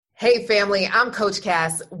Hey family, I'm Coach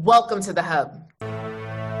Cass. Welcome to the Hub.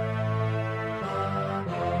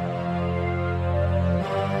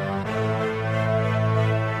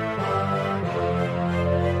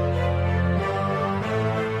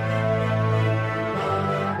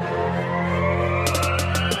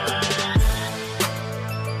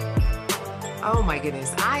 Oh my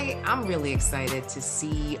goodness, I'm really excited to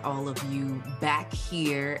see all of you back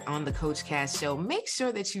here on the Coach Cass Show. Make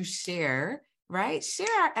sure that you share, right? Share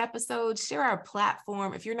our episode, share our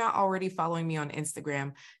platform. If you're not already following me on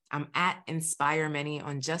Instagram, I'm at Inspire Many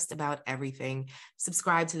on just about everything.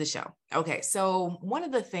 Subscribe to the show. Okay, so one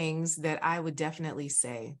of the things that I would definitely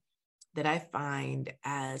say that I find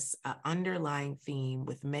as an underlying theme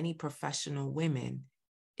with many professional women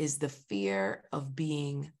is the fear of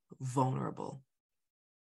being vulnerable.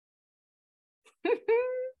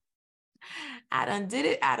 I done did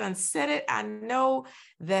it. I done said it. I know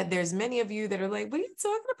that there's many of you that are like, what are you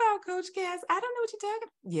talking about, Coach Cass? I don't know what you're talking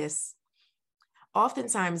about. Yes.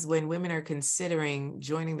 Oftentimes when women are considering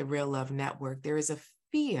joining the Real Love Network, there is a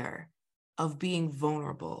fear of being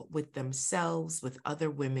vulnerable with themselves, with other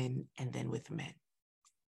women, and then with men.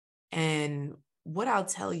 And what I'll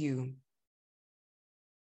tell you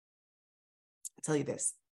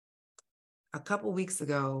this. A couple weeks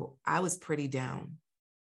ago, I was pretty down.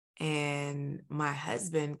 And my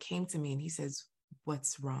husband came to me and he says,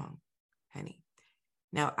 "What's wrong, honey?"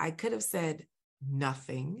 Now, I could have said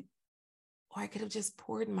nothing, or I could have just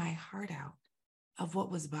poured my heart out of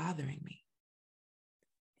what was bothering me.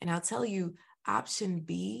 And I'll tell you, option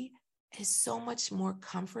B is so much more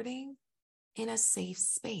comforting in a safe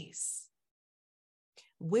space.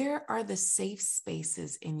 Where are the safe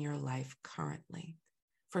spaces in your life currently?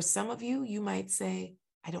 For some of you, you might say,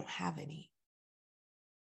 "I don't have any."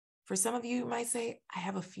 For some of you, you might say, "I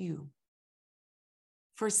have a few."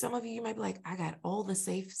 For some of you, you might be like, "I got all the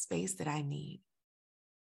safe space that I need."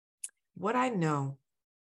 What I know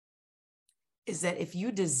is that if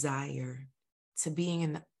you desire to be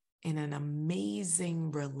in an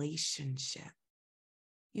amazing relationship,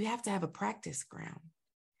 you have to have a practice ground.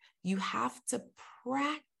 You have to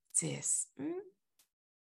practice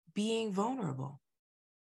being vulnerable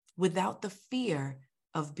without the fear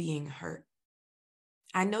of being hurt.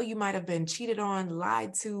 I know you might have been cheated on,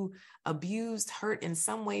 lied to, abused, hurt in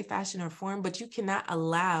some way, fashion, or form, but you cannot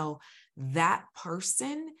allow that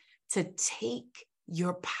person to take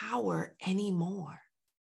your power anymore.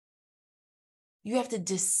 You have to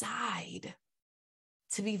decide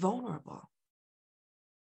to be vulnerable.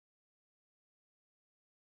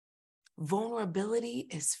 Vulnerability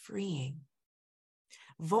is freeing.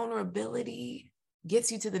 Vulnerability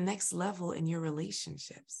gets you to the next level in your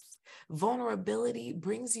relationships. Vulnerability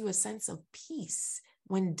brings you a sense of peace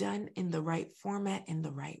when done in the right format, in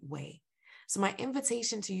the right way. So my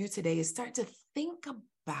invitation to you today is start to think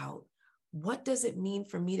about, what does it mean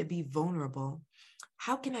for me to be vulnerable?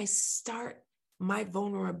 How can I start my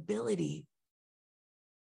vulnerability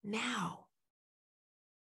now?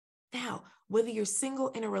 Now, whether you're single,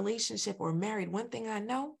 in a relationship, or married, one thing I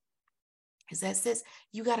know is that says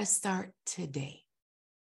you got to start today.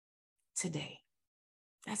 Today.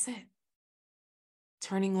 That's it.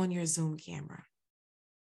 Turning on your Zoom camera.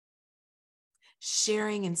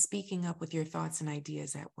 Sharing and speaking up with your thoughts and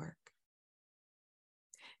ideas at work.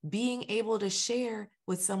 Being able to share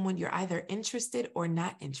with someone you're either interested or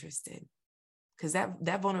not interested. Because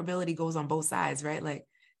that vulnerability goes on both sides, right? Like,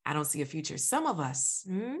 I don't see a future. Some of us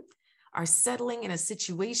are settling in a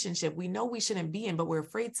situationship we know we shouldn't be in, but we're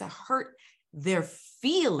afraid to hurt their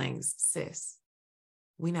feelings, sis.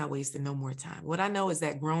 We're not wasting no more time. What I know is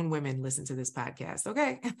that grown women listen to this podcast,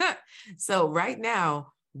 okay? So right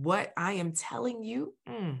now, what I am telling you,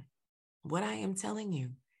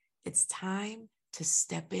 it's time to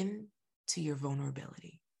step in to your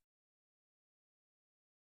vulnerability.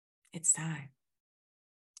 It's time.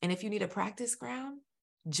 And if you need a practice ground,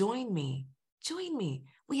 join me.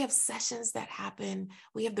 We have sessions that happen.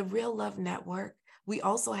 We have the Real Love Network. We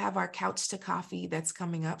also have our Couch to Coffee that's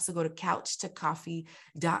coming up. So go to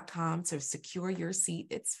couchtocoffee.com to secure your seat.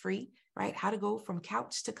 It's free, right? How to go from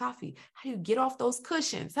couch to coffee. How do you get off those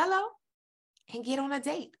cushions? Hello? And get on a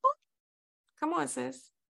date. Ooh. Come on,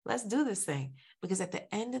 sis. Let's do this thing. Because at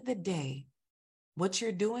the end of the day, what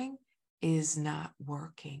you're doing is not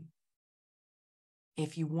working.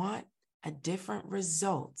 If you want a different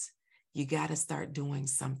result, you got to start doing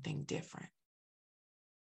something different.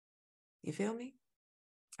 You feel me?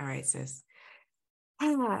 All right, sis.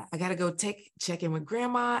 I got to go check in with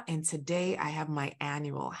grandma. And today I have my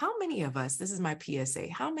annual. How many of us, this is my PSA,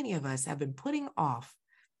 how many of us have been putting off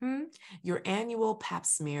your annual pap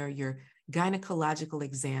smear, your gynecological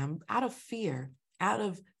exam out of fear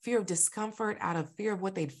of discomfort, out of fear of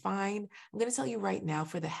what they'd find. I'm going to tell you right now,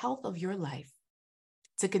 for the health of your life,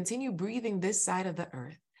 to continue breathing this side of the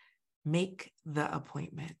earth, make the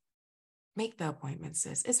appointment. Make the appointment,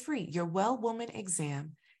 sis. It's free. Your Well Woman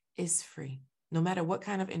exam is free, no matter what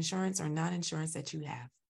kind of insurance or non-insurance that you have,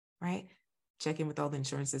 right? Check in with all the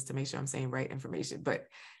insurances to make sure I'm saying right information, but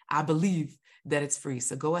I believe that it's free.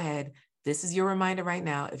 So go ahead. This is your reminder right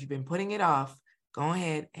now. If you've been putting it off, go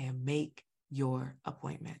ahead and make your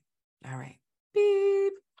appointment. All right.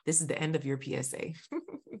 Beep. This is the end of your PSA.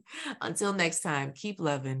 Until next time, keep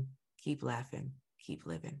loving, keep laughing, keep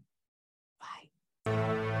living.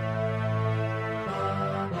 Bye.